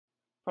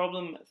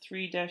problem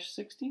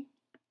 3-60. And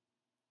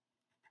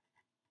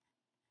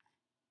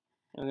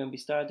we're going to be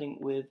starting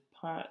with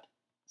part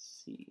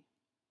C.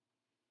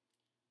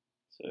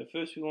 So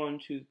first we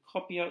want to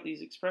copy out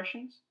these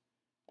expressions,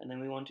 and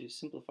then we want to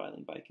simplify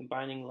them by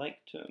combining like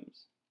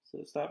terms. So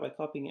let's start by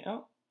copying it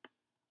out.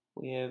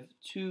 We have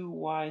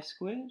 2y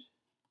squared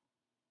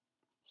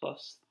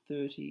plus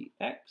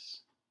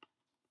 30x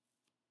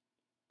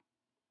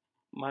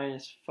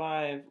minus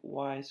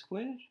 5y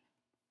squared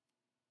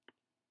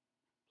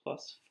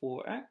plus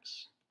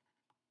 4x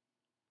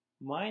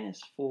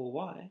minus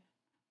 4y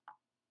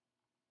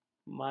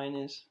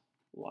minus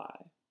y.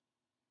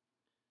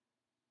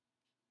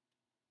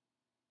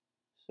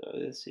 So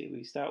let's see,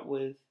 we start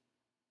with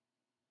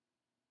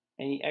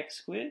any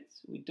x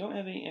squareds. We don't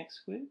have any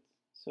x squareds,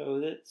 so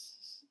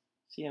let's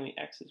see how many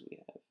x's we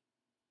have.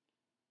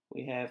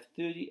 We have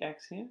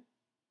 30x here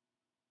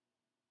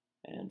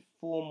and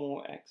 4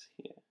 more x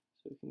here.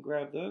 So we can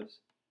grab those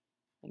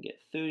and get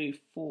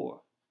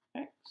 34x.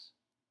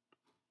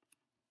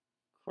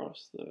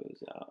 Cross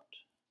those out.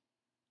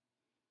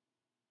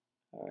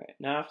 Alright,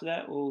 now after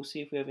that we'll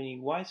see if we have any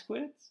y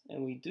squareds,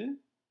 and we do.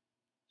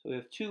 So we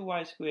have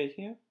 2y squared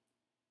here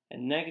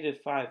and negative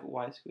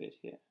 5y squared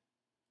here.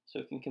 So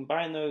we can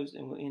combine those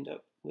and we'll end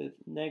up with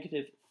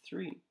negative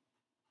 3y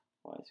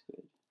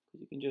squared. Because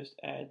you can just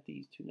add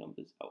these two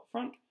numbers out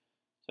front.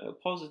 So a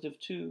positive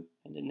 2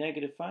 and a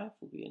negative 5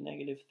 will be a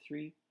negative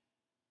 3y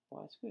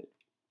squared.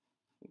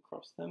 We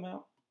cross them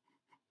out.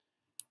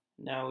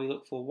 Now we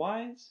look for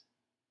y's.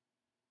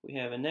 We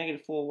have a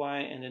negative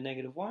 4y and a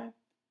negative y.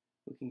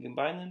 We can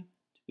combine them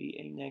to be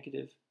a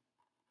negative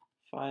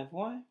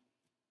 5y.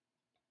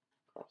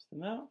 Cross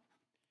them out.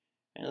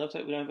 And it looks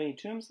like we don't have any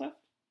terms left.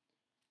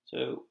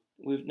 So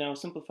we've now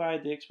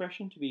simplified the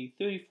expression to be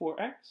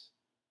 34x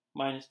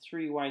minus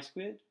 3y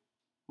squared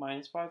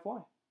minus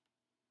 5y.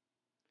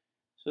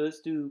 So let's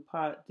do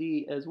part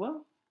D as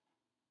well.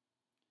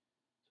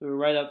 So we'll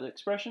write out the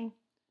expression.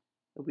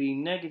 It'll be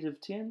negative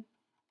 10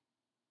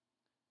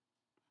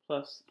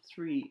 plus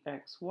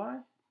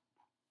 3xy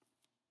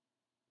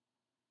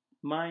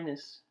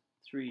minus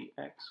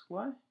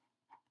 3xy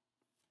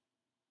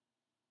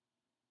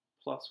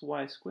plus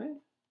y squared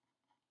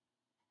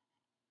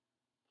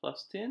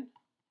plus 10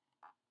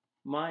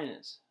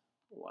 minus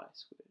y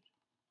squared.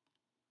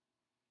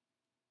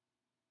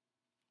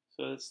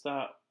 So let's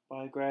start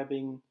by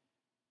grabbing,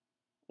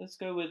 let's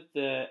go with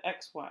the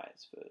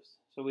xy's first.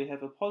 So we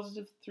have a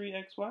positive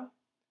 3xy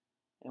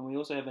and we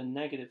also have a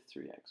negative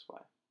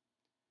 3xy.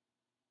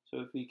 So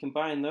if we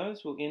combine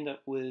those, we'll end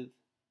up with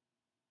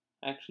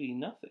actually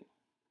nothing,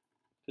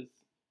 because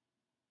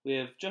we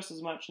have just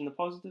as much in the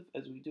positive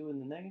as we do in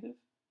the negative.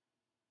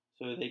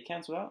 So they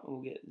cancel out and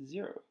we'll get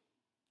 0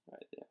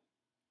 right there.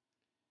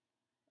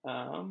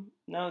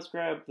 Now let's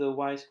grab the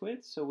y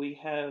squared. So we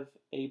have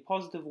a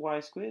positive y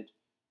squared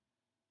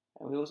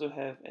and we also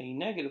have a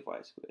negative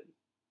y squared.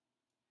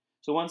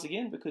 So once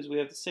again, because we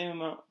have the same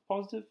amount of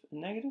positive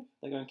and negative,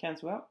 they're going to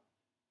cancel out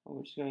and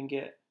we're just going to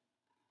get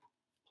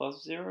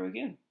plus 0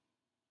 again.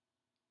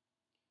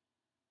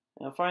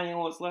 Now finally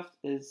all that's left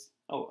is,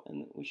 oh,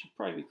 and we should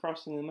probably be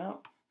crossing them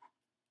out.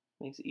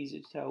 Makes it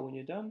easier to tell when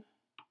you're done.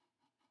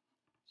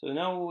 So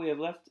now all we have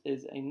left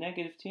is a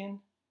negative 10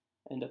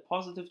 and a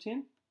positive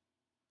 10.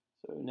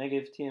 So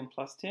negative 10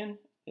 plus 10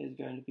 is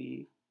going to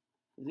be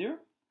 0.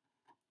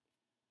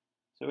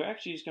 So we're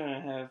actually just going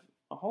to have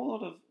a whole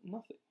lot of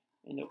nothing,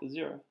 end up with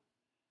 0.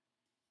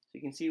 So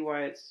you can see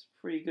why it's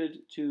pretty good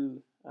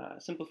to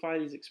simplify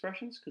these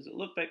expressions, because it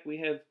looked like we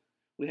had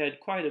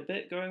quite a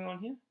bit going on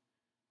here,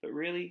 but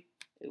really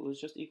it was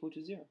just equal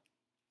to 0.